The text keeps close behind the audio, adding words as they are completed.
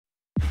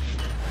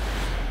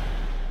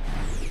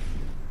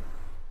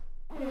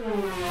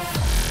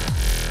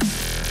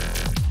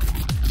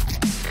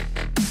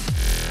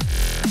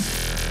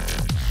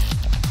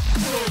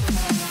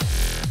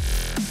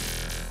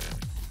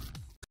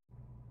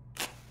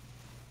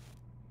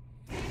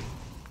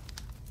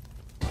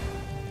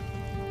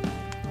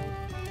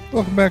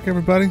Welcome back,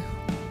 everybody.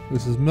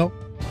 This is Milk.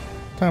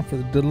 Time for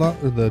the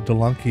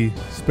Spelunky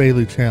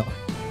Daily Challenge.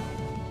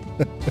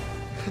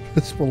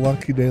 The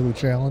Spelunky Daily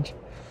Challenge.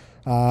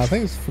 I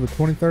think it's for the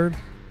 23rd,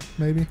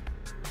 maybe.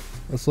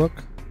 Let's look.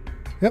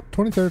 Yep,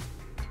 23rd.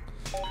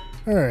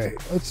 Alright,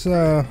 let's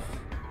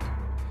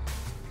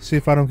see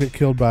if I don't get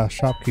killed by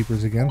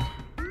shopkeepers again.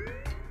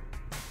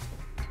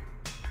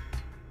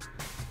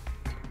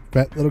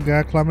 Fat little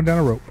guy climbing down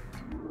a rope.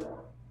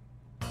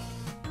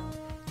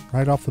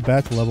 Right off the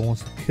bat, the level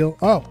wants to kill.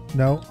 Oh,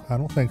 no, I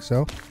don't think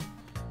so.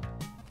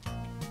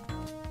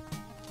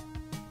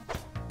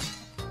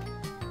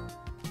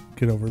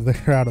 Get over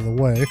there out of the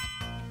way.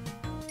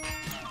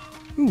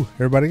 Ooh,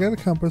 everybody got a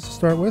compass to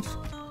start with.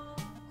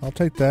 I'll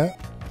take that.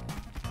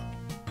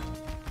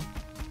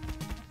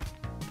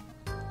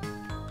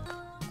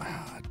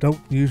 I don't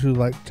usually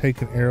like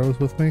taking arrows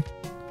with me.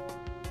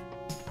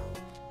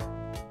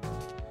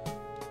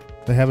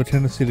 They have a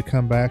tendency to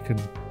come back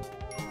and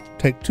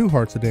take 2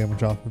 hearts of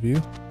damage off of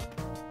you,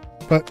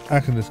 but I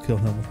can just kill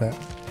him with that.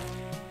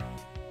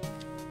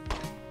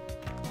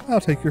 I'll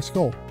take your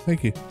skull.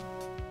 Thank you.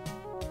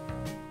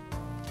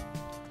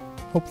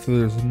 Hopefully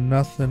there's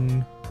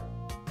nothing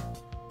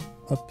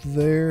up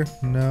there.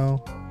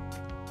 No.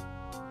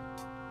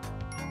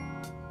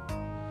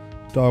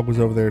 Dog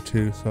was over there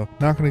too, so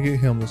not going to get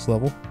him this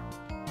level.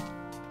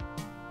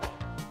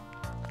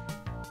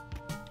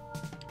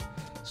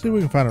 See if we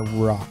can find a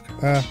rock.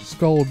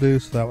 Skull will do,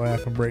 so that way I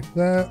can break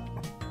that.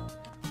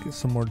 Get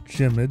some more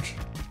gemage.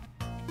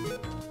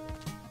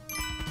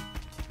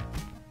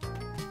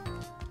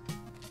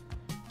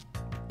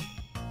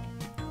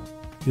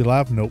 You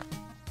alive? Nope.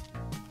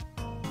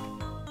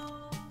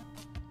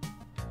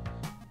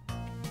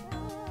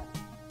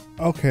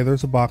 Okay,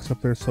 there's a box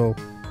up there, so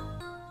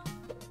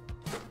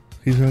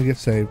he's gonna get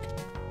saved.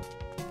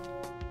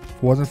 If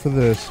it wasn't for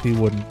this, he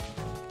wouldn't.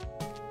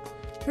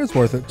 It's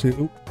worth it too.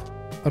 Oop.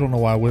 I don't know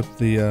why I whipped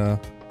the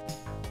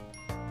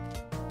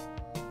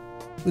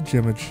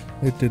gemage.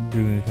 It didn't do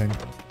anything.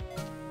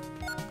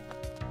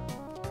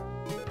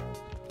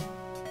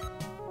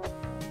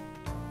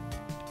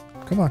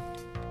 Come on.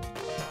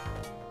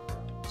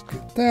 Let's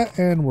get that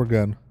and we're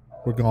gone.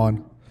 We're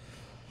gone.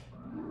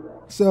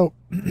 So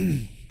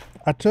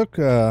I took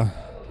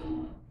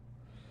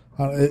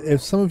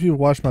if some of you have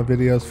watched my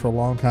videos for a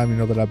long time, you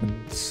know that I've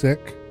been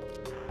sick.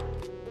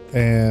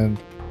 And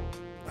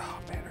oh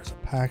man, there's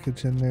a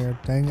package in there.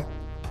 Dang it.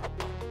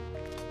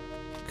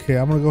 Okay,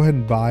 I'm gonna go ahead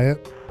and buy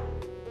it.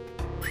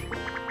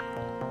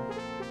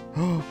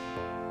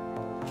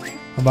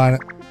 I'm buying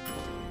it.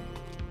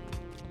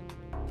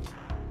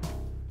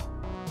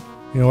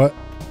 You know what?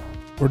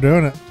 We're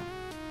doing it.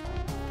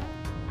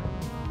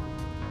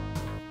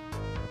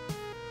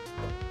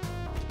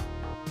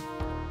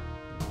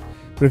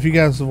 But if you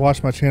guys have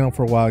watched my channel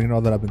for a while, you know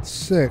that I've been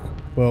sick.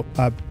 Well,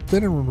 I've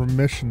been in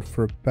remission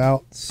for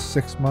about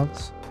 6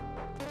 months.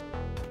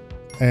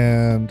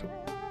 And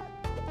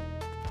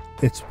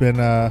it's been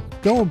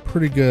going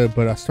pretty good,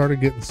 but I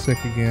started getting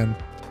sick again.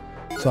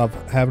 So I'm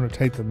having to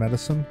take the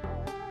medicine,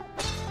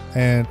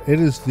 and it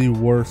is the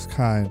worst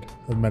kind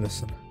of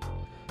medicine.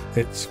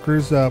 It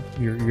screws up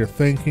your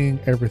thinking,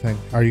 everything.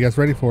 Are you guys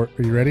ready for it?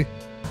 Are you ready?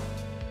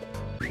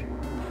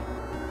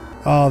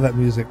 Oh, that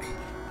music.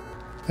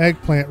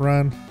 Eggplant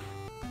run.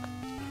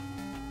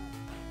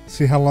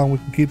 See how long we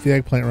can keep the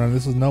eggplant run.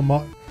 This is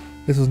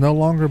no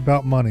longer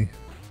about money.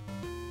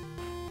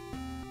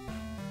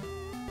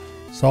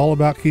 It's all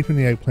about keeping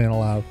the eggplant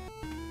alive.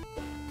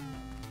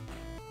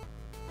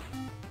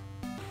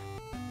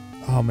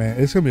 Oh man,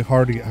 it's gonna be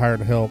hard to get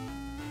hired help.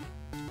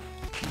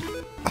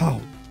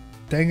 Oh,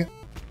 dang it.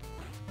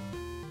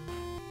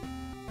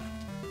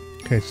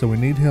 Okay, so we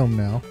need him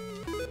now.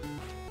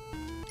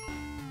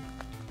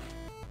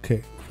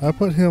 Okay, if I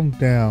put him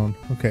down,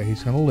 okay,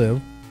 he's gonna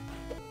live.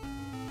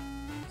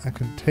 I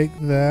can take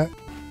that.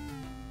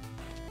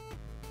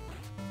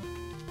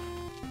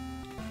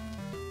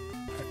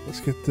 Alright, let's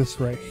get this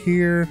right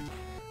here.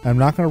 I'm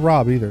not gonna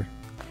rob either.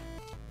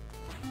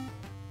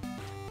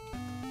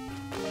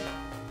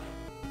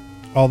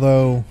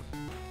 Although,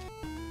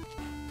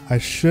 I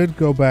should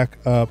go back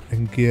up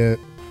and get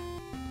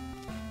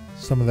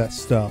some of that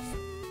stuff.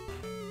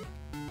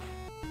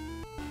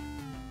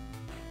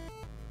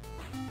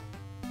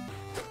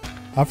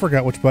 I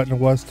forgot which button it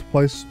was to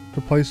place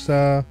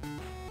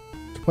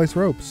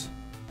ropes.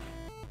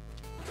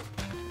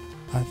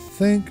 I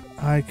think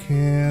I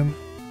can.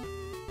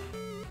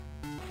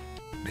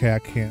 Okay, I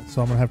can't,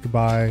 so I'm gonna have to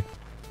buy.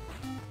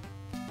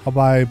 I'll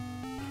buy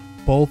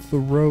both the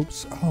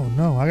ropes. Oh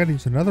no, I gotta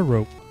use another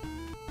rope.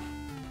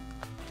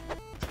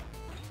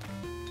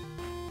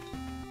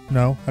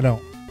 No, I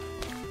don't.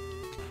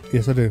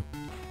 Yes, I do.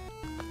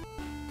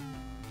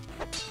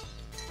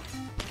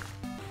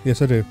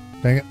 Yes, I do.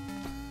 Dang it.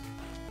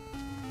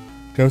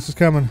 Ghost is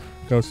coming.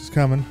 Ghost is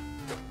coming.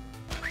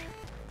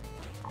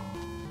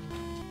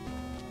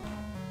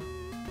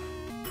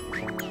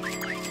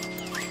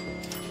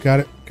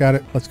 Got it. Got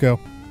it. Let's go.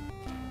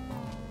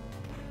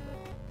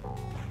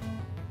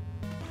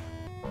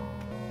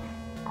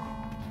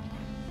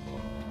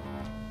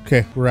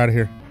 Okay, we're out of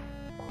here.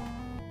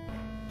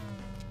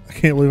 I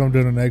can't believe I'm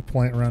doing an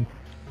eggplant run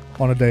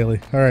on a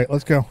daily. Alright,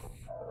 let's go.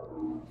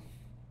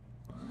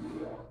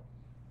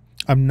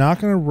 I'm not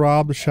going to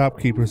rob the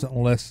shopkeepers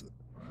unless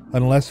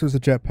there's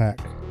a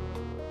jetpack.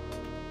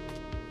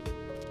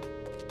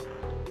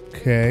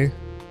 Okay.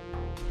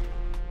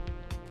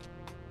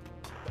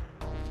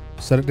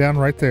 Set it down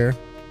right there.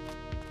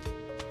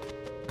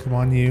 Come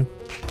on, you.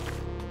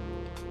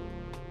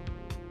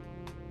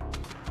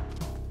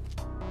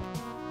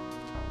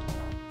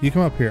 You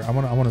come up here. I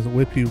want to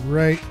whip you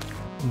right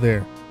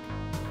there.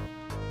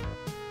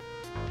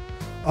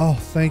 Oh,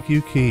 thank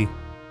you, Key.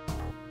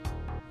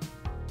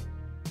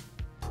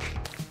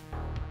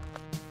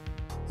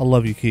 I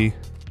love you, Key.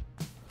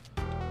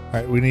 All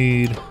right, we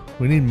need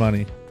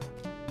money.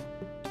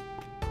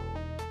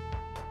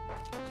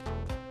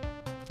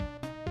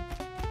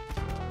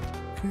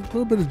 Okay, a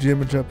little bit of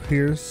gemage up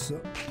here.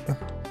 So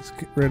let's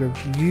get rid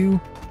of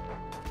you.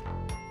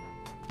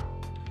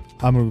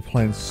 I'm gonna be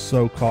playing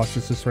so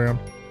cautious this round.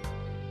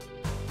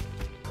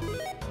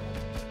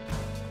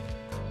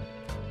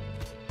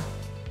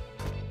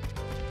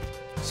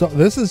 So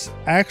this is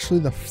actually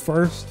the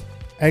first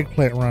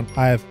eggplant run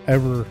I have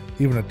ever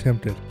even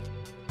attempted.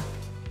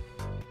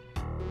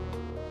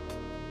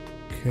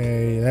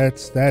 Okay,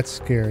 that's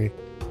scary.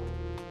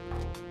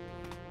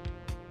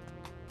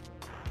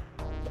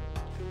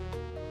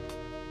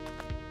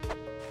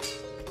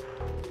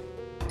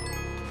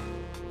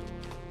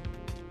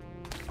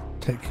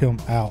 Take him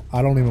out.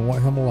 I don't even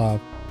want him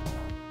alive.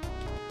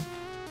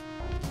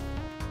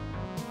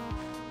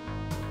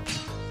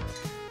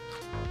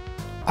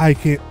 I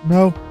can't.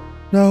 No.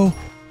 No.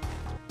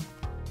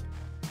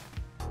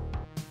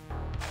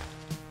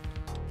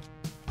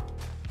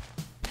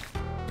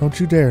 Don't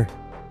you dare.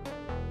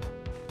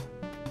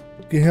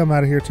 Get him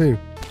out of here too.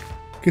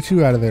 Get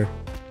you out of there.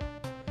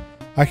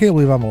 I can't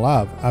believe I'm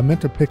alive. I meant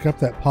to pick up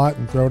that pot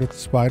and throw it at the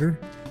spider.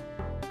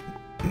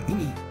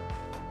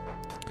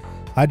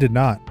 I did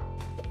not.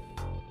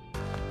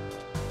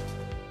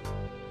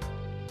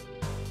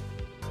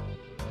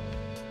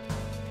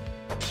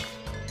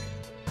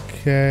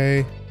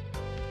 Okay.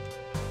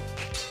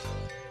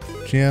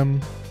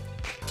 Gem.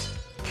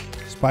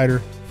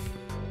 Spider.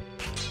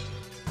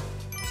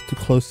 It's too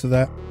close to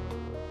that.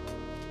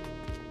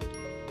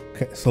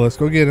 Okay, so let's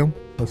go get him.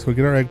 Let's go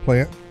get our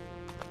eggplant.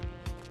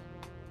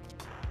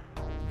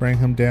 Bring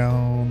him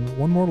down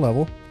one more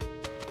level.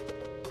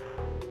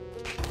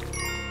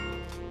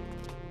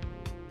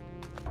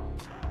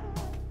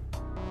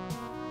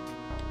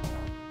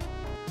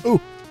 Ooh.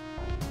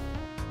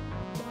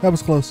 That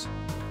was close.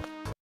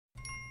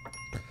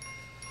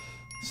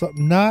 So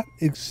I'm not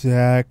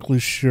exactly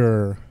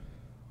sure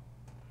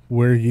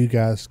where you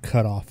guys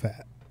cut off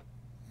at.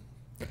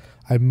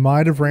 I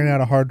might have ran out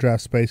of hard drive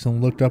space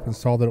and looked up and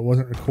saw that it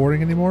wasn't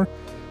recording anymore,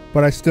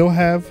 but I still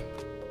have.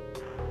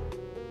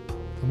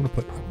 I'm gonna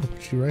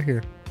put you right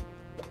here.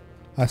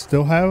 I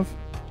still have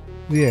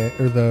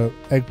the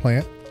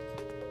eggplant.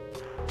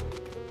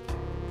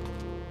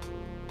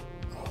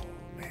 Oh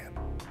man,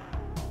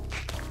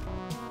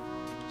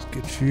 let's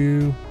get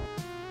you.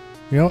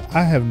 You know,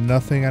 I have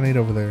nothing I need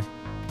over there.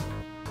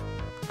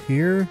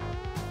 Here,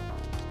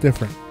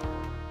 different.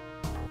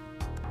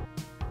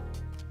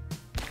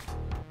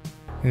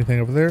 Anything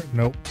over there?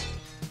 Nope.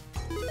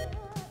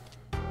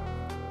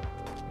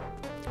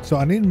 So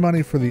I need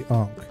money for the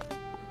Unk.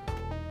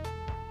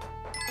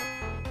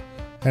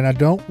 And I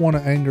don't want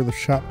to anger the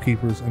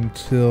shopkeepers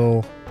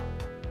until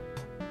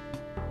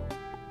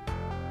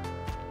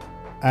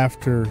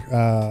after,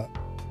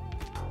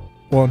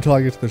 well, until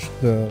I get to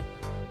the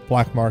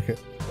black market.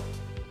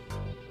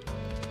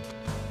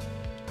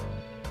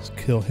 Let's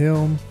kill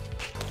him.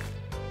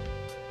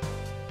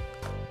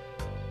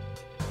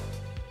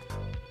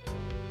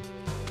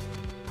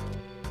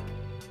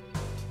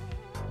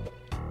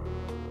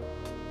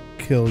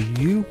 Kill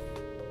you.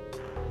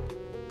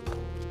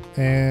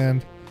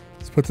 And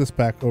let's put this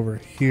back over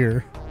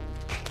here.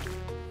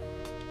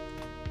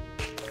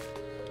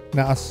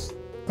 Now,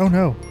 oh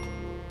no.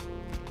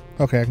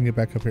 Okay, I can get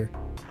back up here.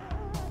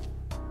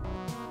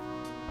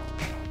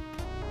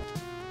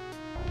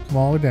 Come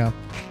all the way down.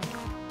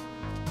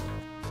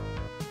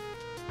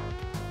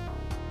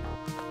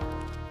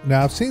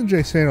 Now, I've seen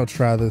Jay Sano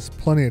try this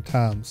plenty of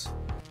times.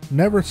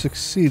 Never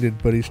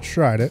succeeded, but he's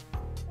tried it.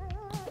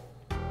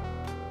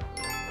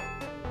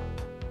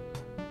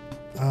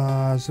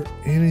 Is there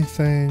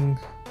anything?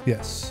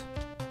 Yes.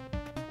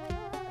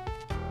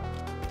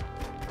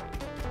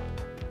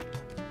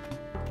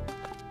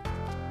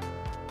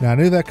 Now, I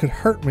knew that could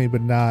hurt me,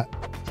 but not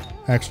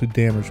actually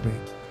damage me.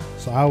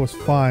 So I was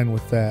fine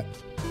with that.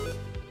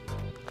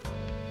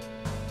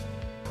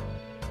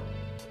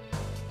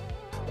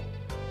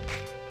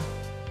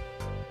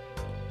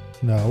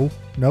 No.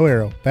 No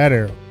arrow. Bad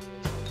arrow.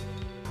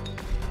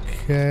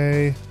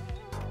 Okay.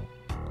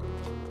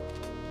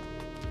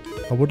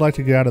 I would like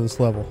to get out of this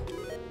level.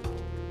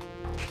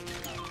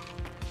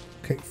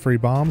 Okay, free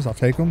bombs. I'll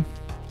take them.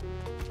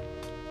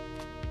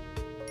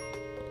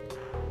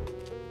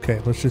 Okay,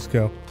 let's just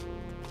go.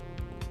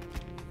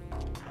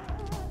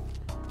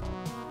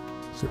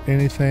 Is there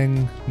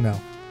anything? No.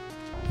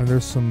 And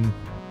there's some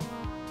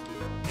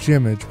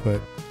gemage,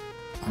 but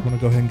I'm going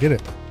to go ahead and get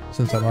it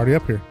since I'm already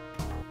up here.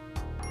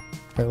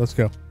 Okay, let's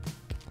go.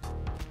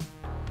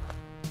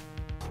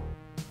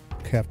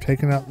 Okay, I've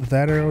taken out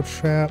that arrow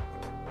trap.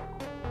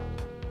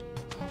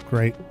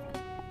 Great.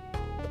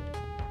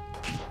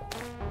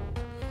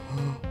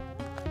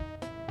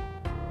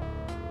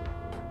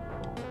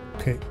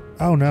 Okay.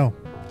 Oh no.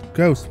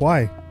 Ghost,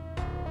 why?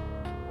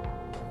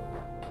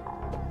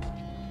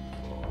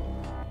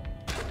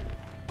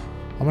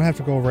 I'm gonna have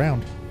to go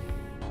around.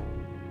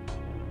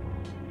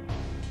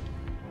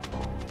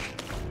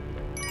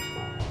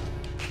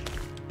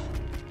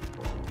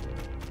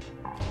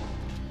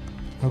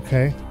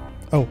 Okay.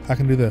 Oh, I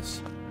can do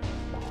this.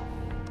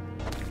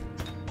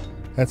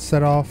 That's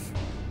set off.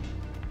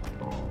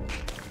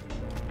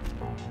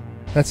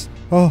 That's...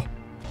 Oh.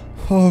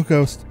 Oh,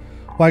 Ghost.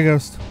 Why,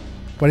 Ghost?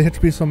 Why do you have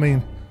to be so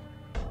mean?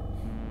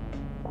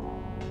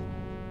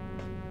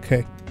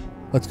 Okay.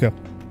 Let's go.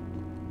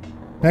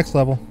 Next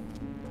level.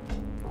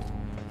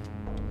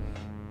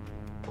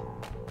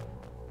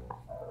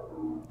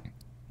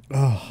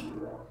 Oh.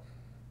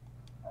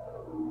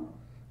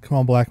 Come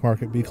on, Black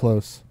Market. Be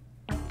close.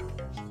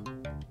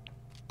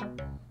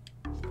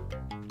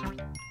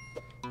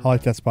 I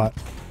like that spot.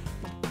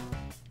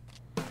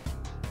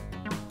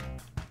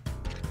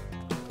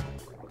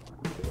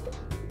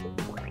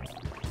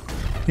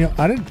 You know,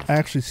 I didn't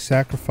actually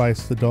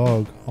sacrifice the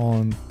dog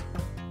on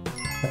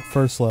that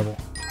first level.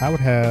 I would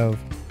have...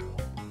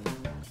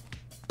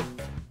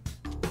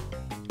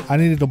 I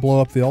needed to blow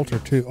up the altar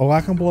too. Oh,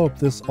 I can blow up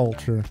this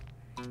altar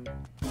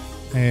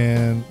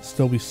and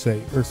still be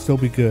safe, or still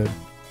be good.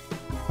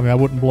 I mean, I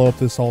wouldn't blow up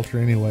this altar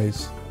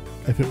anyways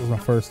if it was my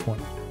first one.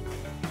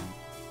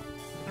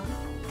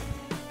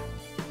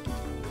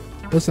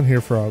 Listen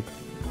here, frog.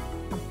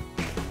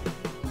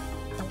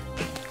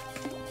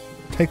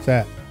 Take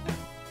that.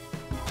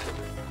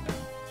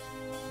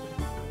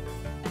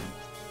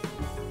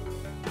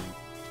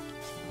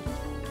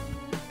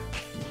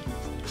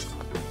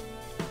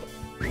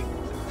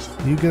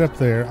 You get up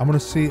there. I'm going to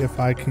see if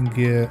I can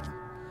get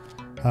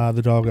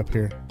the dog up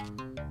here.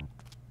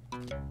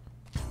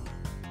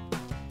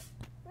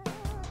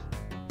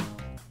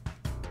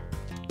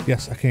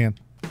 Yes, I can.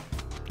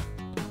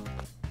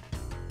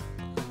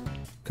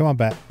 Come on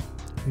back.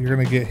 You're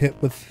going to get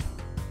hit with...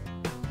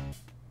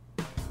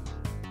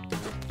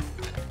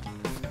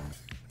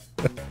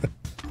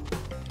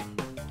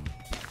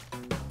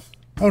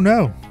 Oh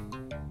no!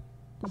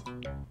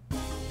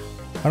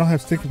 I don't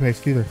have sticky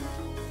paste either.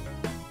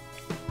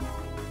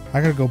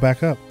 I gotta go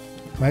back up.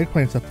 My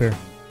eggplant's up there.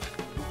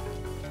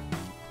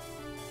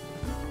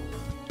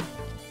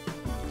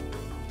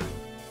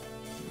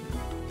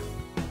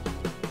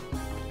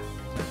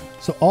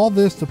 So all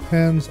this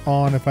depends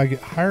on if I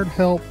get hired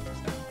help.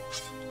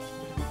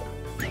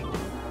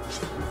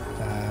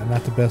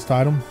 Not the best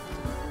item.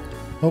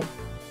 Oh.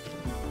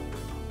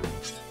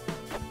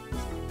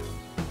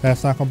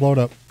 That's not gonna blow it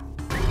up.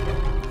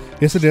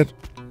 Yes, it did.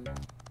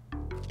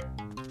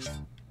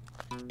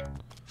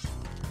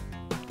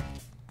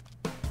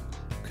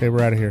 Okay,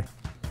 we're out of here.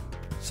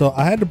 So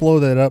I had to blow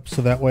that up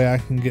so that way I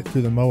can get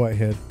through the Moat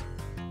head.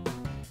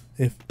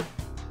 If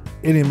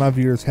any of my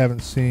viewers haven't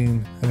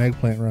seen an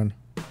eggplant run.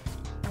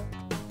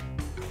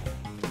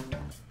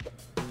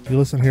 You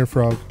listen here,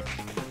 frog.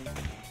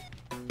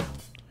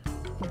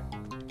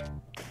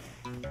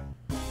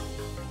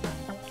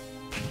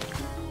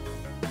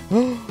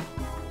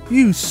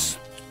 You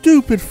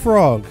stupid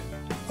frog.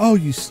 Oh,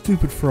 you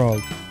stupid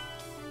frog.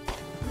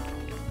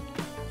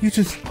 You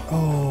just...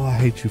 Oh, I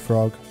hate you,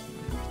 frog.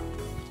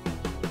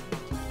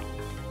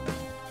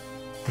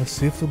 Let's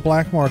see if the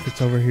black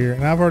market's over here.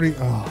 And I've already...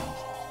 Oh.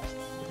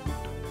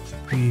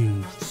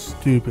 You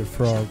stupid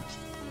frog.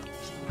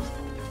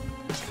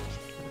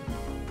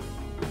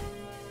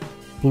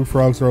 Blue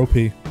frogs are OP.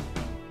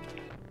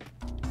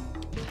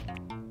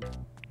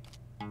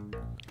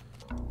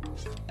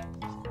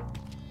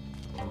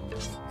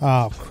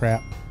 Oh,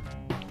 crap.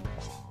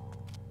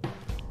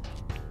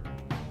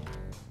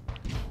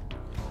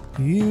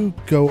 You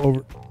go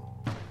over...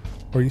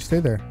 Or you stay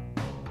there.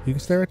 You can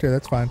stay right there.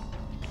 That's fine.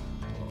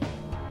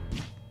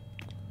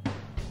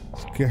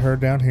 Let's get her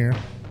down here.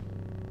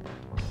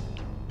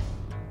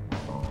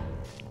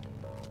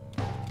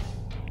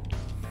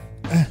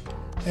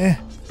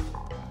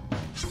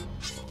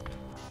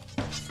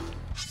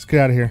 Let's get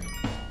out of here.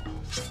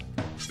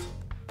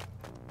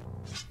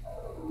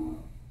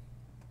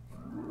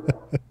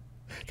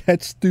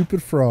 That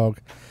stupid frog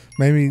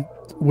made me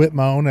whip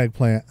my own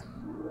eggplant.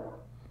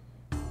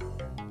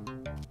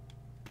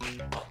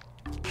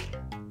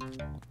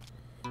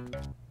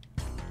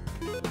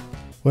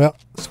 Well,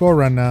 score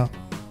run now.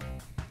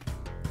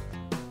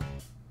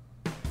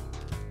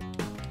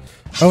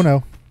 Oh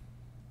no.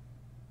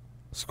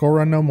 Score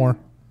run no more.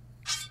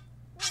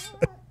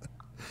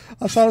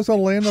 I thought I was going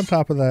to land on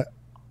top of that.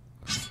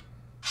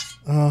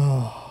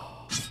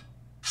 Oh.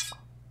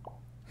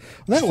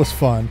 That was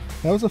fun.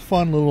 That was a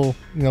fun little,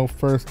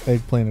 first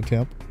eggplant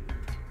attempt.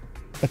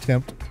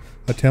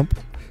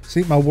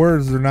 See, my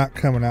words are not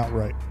coming out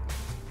right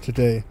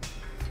today.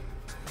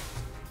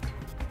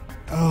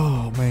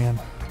 Oh, man.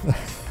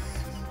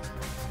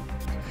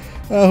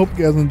 I hope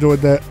you guys enjoyed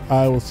that.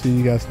 I will see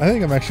you guys. I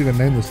think I'm actually going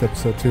to name this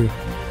episode too.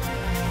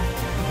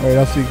 All right,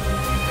 I'll see you.